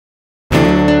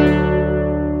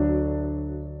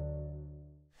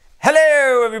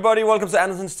everybody, welcome to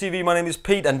Andertons TV. My name is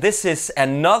Pete and this is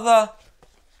another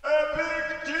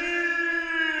Epic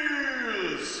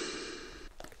Deals!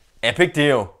 epic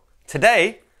deal.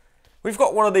 Today, we've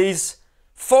got one of these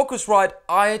Focusrite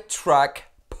iTrack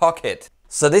Pocket.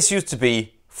 So this used to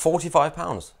be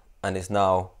 £45 and is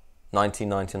now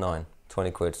 £19.99,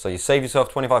 20 quid. So you save yourself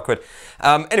 25 quid.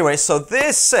 Anyway, so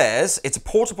this says it's a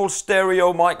portable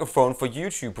stereo microphone for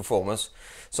YouTube performers.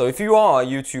 So if you are a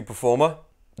YouTube performer,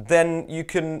 then you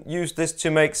can use this to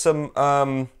make some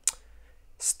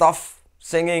stuff,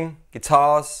 singing,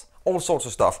 guitars, all sorts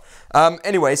of stuff.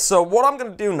 Anyway, so what I'm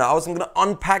going to do now is I'm going to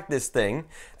unpack this thing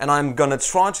and I'm going to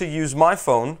try to use my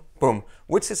phone, boom,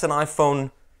 which is an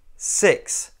iPhone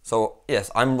 6. So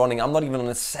yes, I'm not even on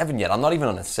a 7 yet. I'm not even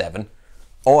on a 7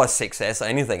 or a 6S or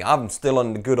anything. I'm still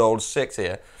on the good old 6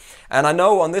 here. And I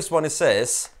know on this one it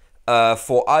says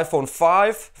for iPhone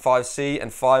 5, 5C and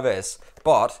 5S,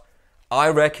 but I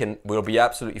reckon we'll be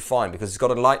absolutely fine because it's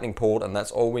got a lightning port and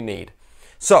that's all we need.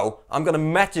 So I'm going to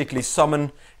magically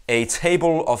summon a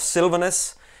table of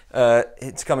silverness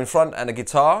to come in front and a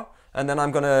guitar, and then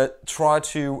I'm going to try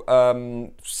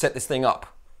to set this thing up.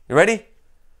 You ready?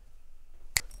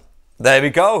 There we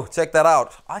go. Check that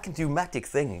out. I can do magic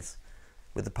things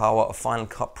with the power of Final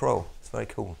Cut Pro. It's very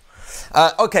cool.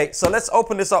 Okay, so let's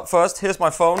open this up first. Here's my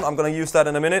phone. I'm going to use that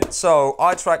in a minute. So,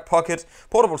 iTrack Pocket,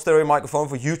 portable stereo microphone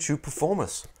for YouTube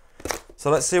performers. So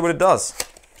let's see what it does.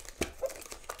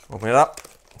 Open it up.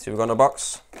 See what we got in the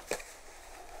box.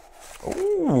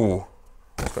 Ooh,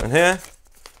 what's got in here?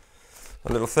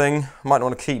 A little thing. Might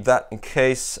want to keep that in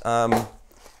case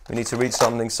we need to read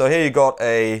something. So here you got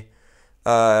a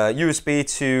USB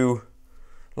to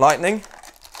Lightning,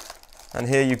 and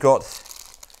here you got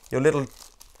your little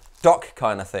dock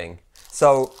kind of thing.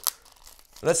 So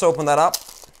let's open that up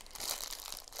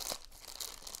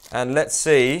and let's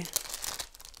see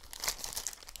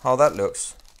how that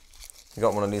looks. You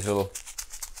got one of these little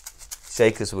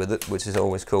shakers with it, which is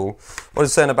always cool. What does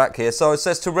it say in the back here? So it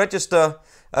says to register,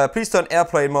 please turn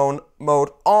airplane mode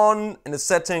on in the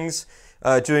settings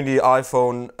during the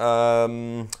iPhone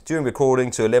during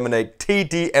recording to eliminate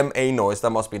TDMA noise.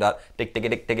 That must be that. It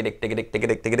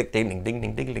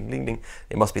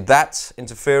must be that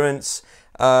interference.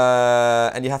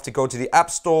 And you have to go to the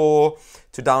App Store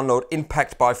to download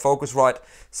Impact by Focusrite.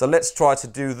 So let's try to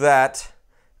do that.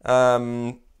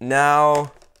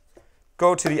 Now,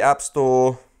 go to the App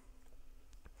Store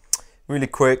really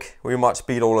quick. We might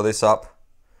speed all of this up.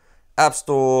 App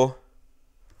Store.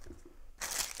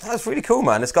 That's really cool,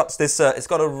 man. It's got this. It's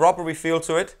got a rubbery feel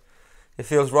to it. It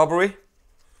feels rubbery.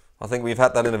 I think we've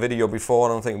had that in a video before.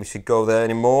 I don't think we should go there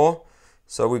anymore.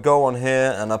 So we go on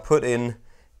here, and I put in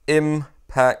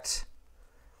Impact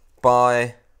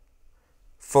by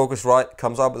Focusrite.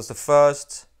 Comes up as the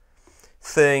first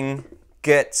thing.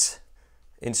 Get,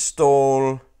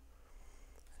 install,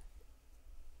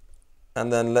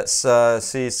 and then let's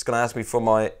see. It's gonna ask me for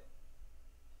my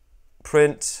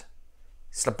print.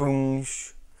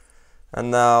 Slaboonsh. And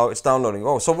now it's downloading.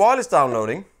 Oh, so while it's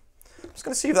downloading, I'm just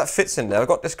going to see if that fits in there. I've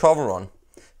got this cover on.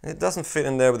 It doesn't fit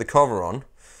in there with the cover on.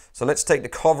 So let's take the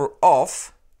cover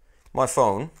off my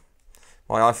phone,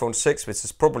 my iPhone 6, which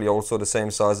is probably also the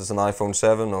same size as an iPhone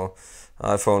 7 or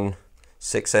iPhone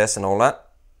 6S and all that.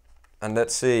 And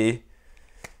let's see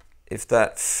if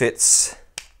that fits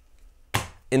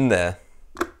in there.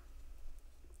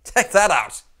 Check that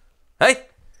out. Hey,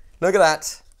 look at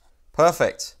that.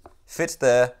 Perfect. Fits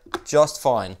there just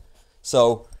fine.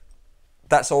 So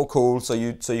that's all cool. So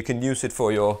you can use it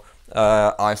for your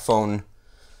iPhone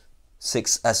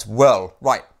 6 as well.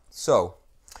 Right. So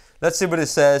let's see what it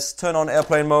says. Turn on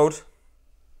airplane mode.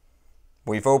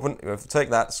 We have to take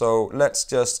that. So let's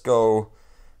just go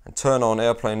and turn on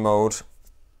airplane mode.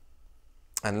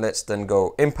 And let's then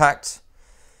go Impact.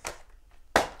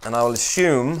 And I will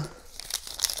assume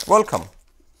welcome.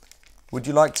 Would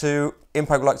you like to,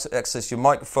 Impact would like to access your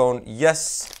microphone?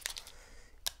 Yes.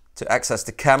 To access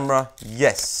the camera?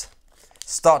 Yes.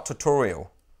 Start tutorial.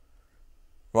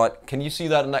 Right, can you see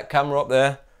that in that camera up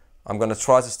there? I'm going to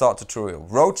try to start tutorial.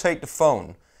 Rotate the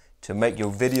phone to make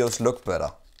your videos look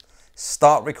better.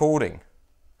 Start recording.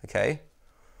 Okay.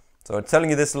 So I'm telling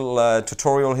you this little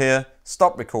tutorial here.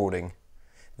 Stop recording.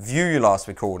 View your last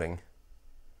recording.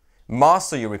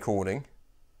 Master your recording.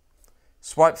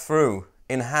 Swipe through.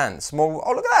 Enhance, small,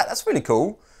 oh look at that, that's really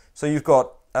cool. So you've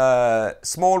got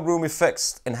small room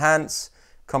effects, enhance,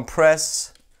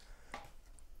 compress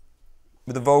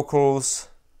with the vocals.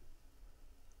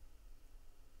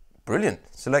 Brilliant.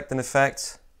 Select an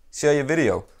effect, share your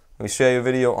video. We share your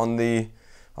video on the,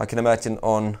 I can imagine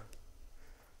on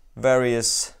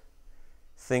various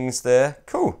things there.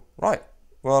 Cool, right.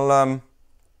 will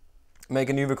make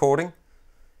a new recording.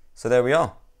 So there we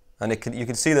are. And you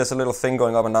can see there's a little thing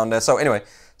going up and down there. So anyway,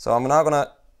 so I'm now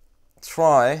gonna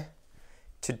try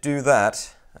to do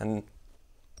that and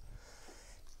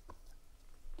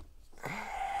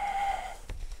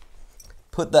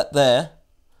put that there.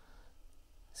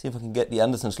 See if I can get the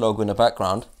Andertons logo in the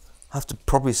background. I have to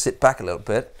probably sit back a little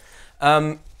bit.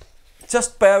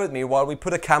 Just bear with me while we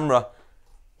put a camera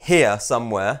here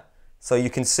somewhere so you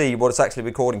can see what it's actually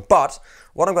recording. But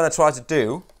what I'm going to try to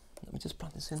do, let me just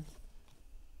plug this in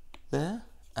there,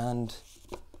 and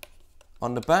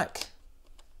on the back,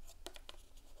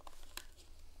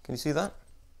 can you see that?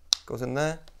 Goes in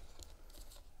there,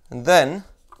 and then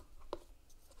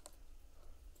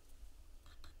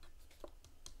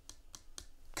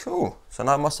cool. So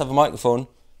now I must have a microphone.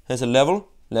 Here's a level,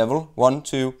 1,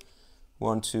 2,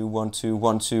 1, 2, 1, 2,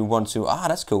 1, 2, 1, 2. Ah,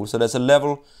 that's cool. So there's a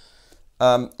level.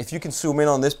 If you can zoom in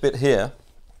on this bit here,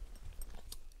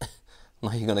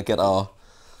 now you're gonna get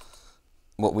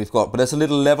what we've got. But there's a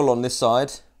little level on this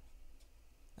side.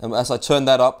 And as I turn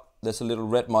that up, there's a little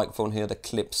red microphone here that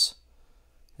clips.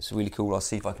 It's really cool. I'll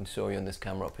see if I can show you on this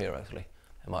camera up here actually.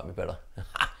 It might be better. You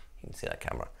can see that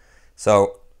camera.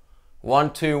 So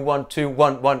 1, 2, 1, 2,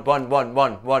 1, 1, 1, 1,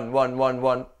 1, 1, 1, 1,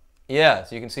 1. Yeah,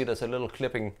 so you can see there's a little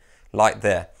clipping light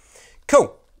there.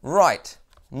 Cool. Right.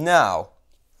 Now,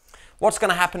 what's going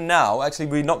to happen now? Actually,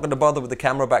 we're not going to bother with the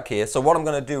camera back here. So what I'm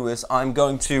going to do is I'm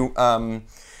going to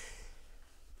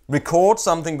record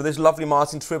something with this lovely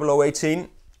Martin 00018,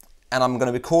 and I'm going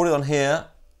to record it on here.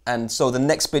 And so the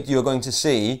next bit you're going to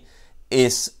see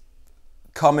is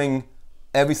coming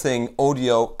everything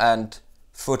audio and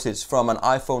footage from an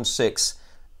iPhone 6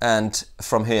 and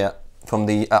from here, from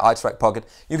the iTrack Pocket.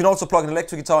 You can also plug an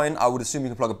electric guitar in. I would assume you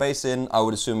can plug a bass in. I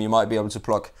would assume you might be able to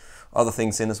plug other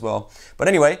things in as well. But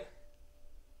anyway,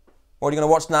 what you're going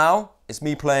to watch now is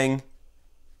me playing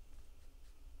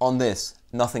on this,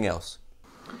 nothing else.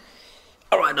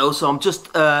 Alright, no, so I've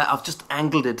just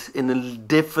angled it in a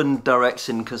different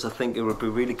direction because I think it would be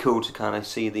really cool to kind of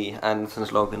see the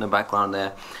Andertons logo in the background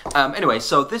there. Anyway,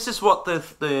 so this is what the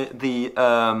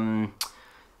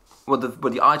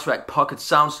iTrack Pocket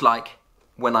sounds like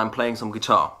when I'm playing some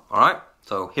guitar. Alright,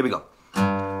 so here we go.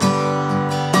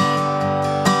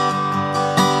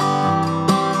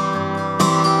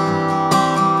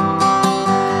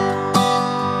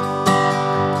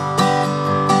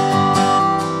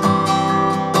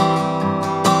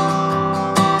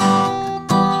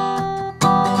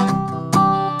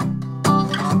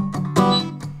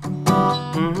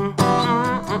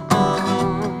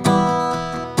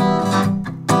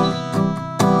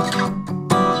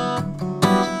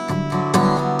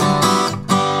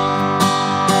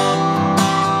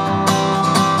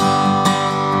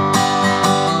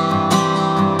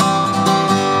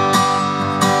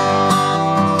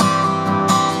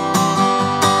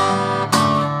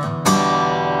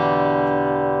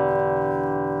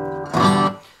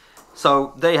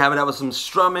 So there you have it. That was some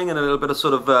strumming and a little bit of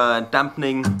sort of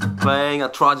dampening playing. I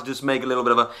tried to just make a little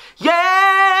bit of a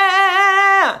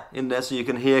yeah in there so you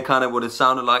can hear kind of what it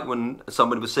sounded like when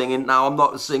somebody was singing. Now I'm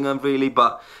not a singer really,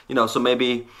 but you know, so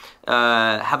maybe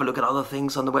have a look at other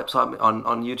things on the website,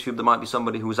 on YouTube. There might be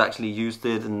somebody who's actually used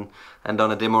it and done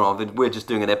a demo of it. We're just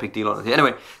doing an epic deal on it here.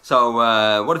 Anyway,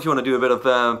 so what if you want to do a bit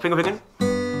of finger picking?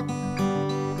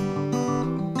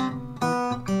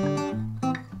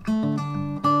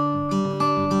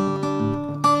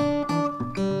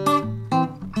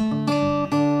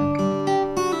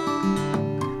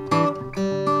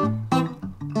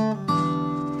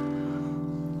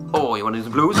 Oh, you want to do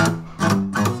some blues?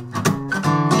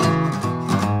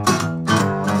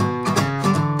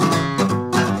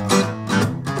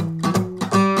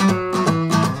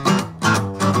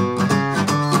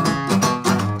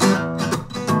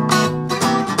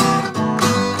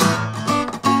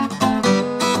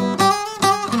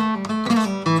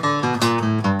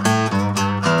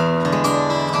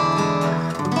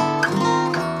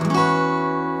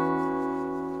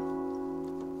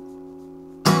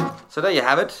 So there you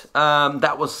have it.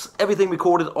 That was everything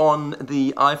recorded on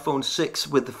the iPhone 6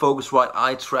 with the Focusrite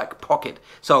iTrack Pocket.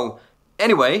 So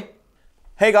anyway,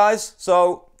 hey guys,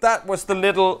 so that was the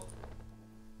little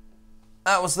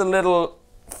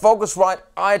Focusrite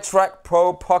iTrack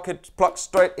Pro Pocket plugged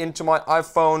straight into my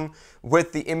iPhone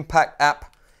with the Impact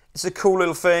app. It's a cool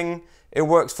little thing. It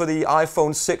works for the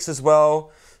iPhone 6 as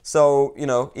well. So, you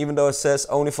know, even though it says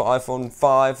only for iPhone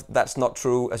 5, that's not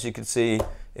true. As you can see,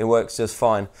 it works just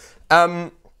fine.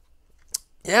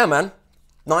 Yeah, man,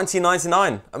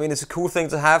 1999. I mean, it's a cool thing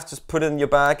to have. Just put it in your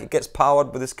bag. It gets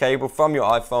powered with this cable from your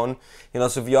iPhone. You know,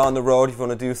 so if you're on the road, if you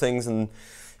want to do things and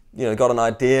got an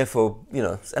idea for,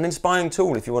 an inspiring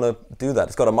tool if you want to do that.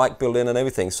 It's got a mic built in and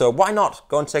everything. So why not?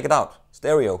 Go and check it out.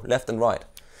 Stereo, left and right.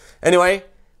 Anyway,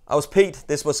 I was Pete.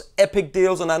 This was Epic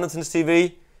Deals on Andertons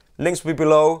TV. Links will be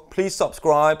below. Please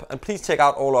subscribe and please check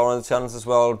out all our other channels as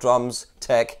well. Drums,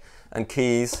 tech and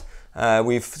keys.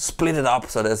 We've split it up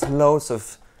so there's loads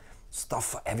of stuff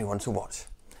for everyone to watch.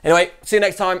 Anyway, see you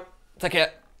next time. Take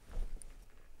care.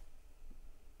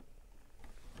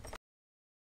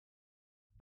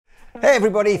 Hey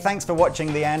everybody, thanks for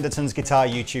watching the Andertons Guitar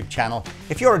YouTube channel.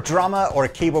 If you're a drummer or a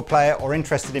keyboard player or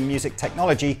interested in music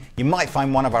technology, you might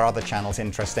find one of our other channels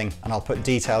interesting, and I'll put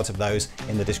details of those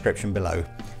in the description below.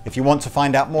 If you want to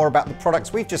find out more about the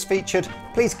products we've just featured,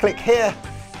 please click here.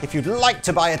 If you'd like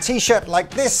to buy a t-shirt like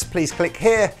this, please click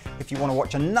here. If you want to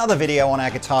watch another video on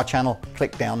our guitar channel,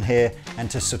 click down here.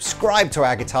 And to subscribe to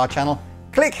our guitar channel,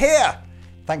 click here.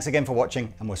 Thanks again for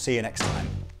watching, and we'll see you next time.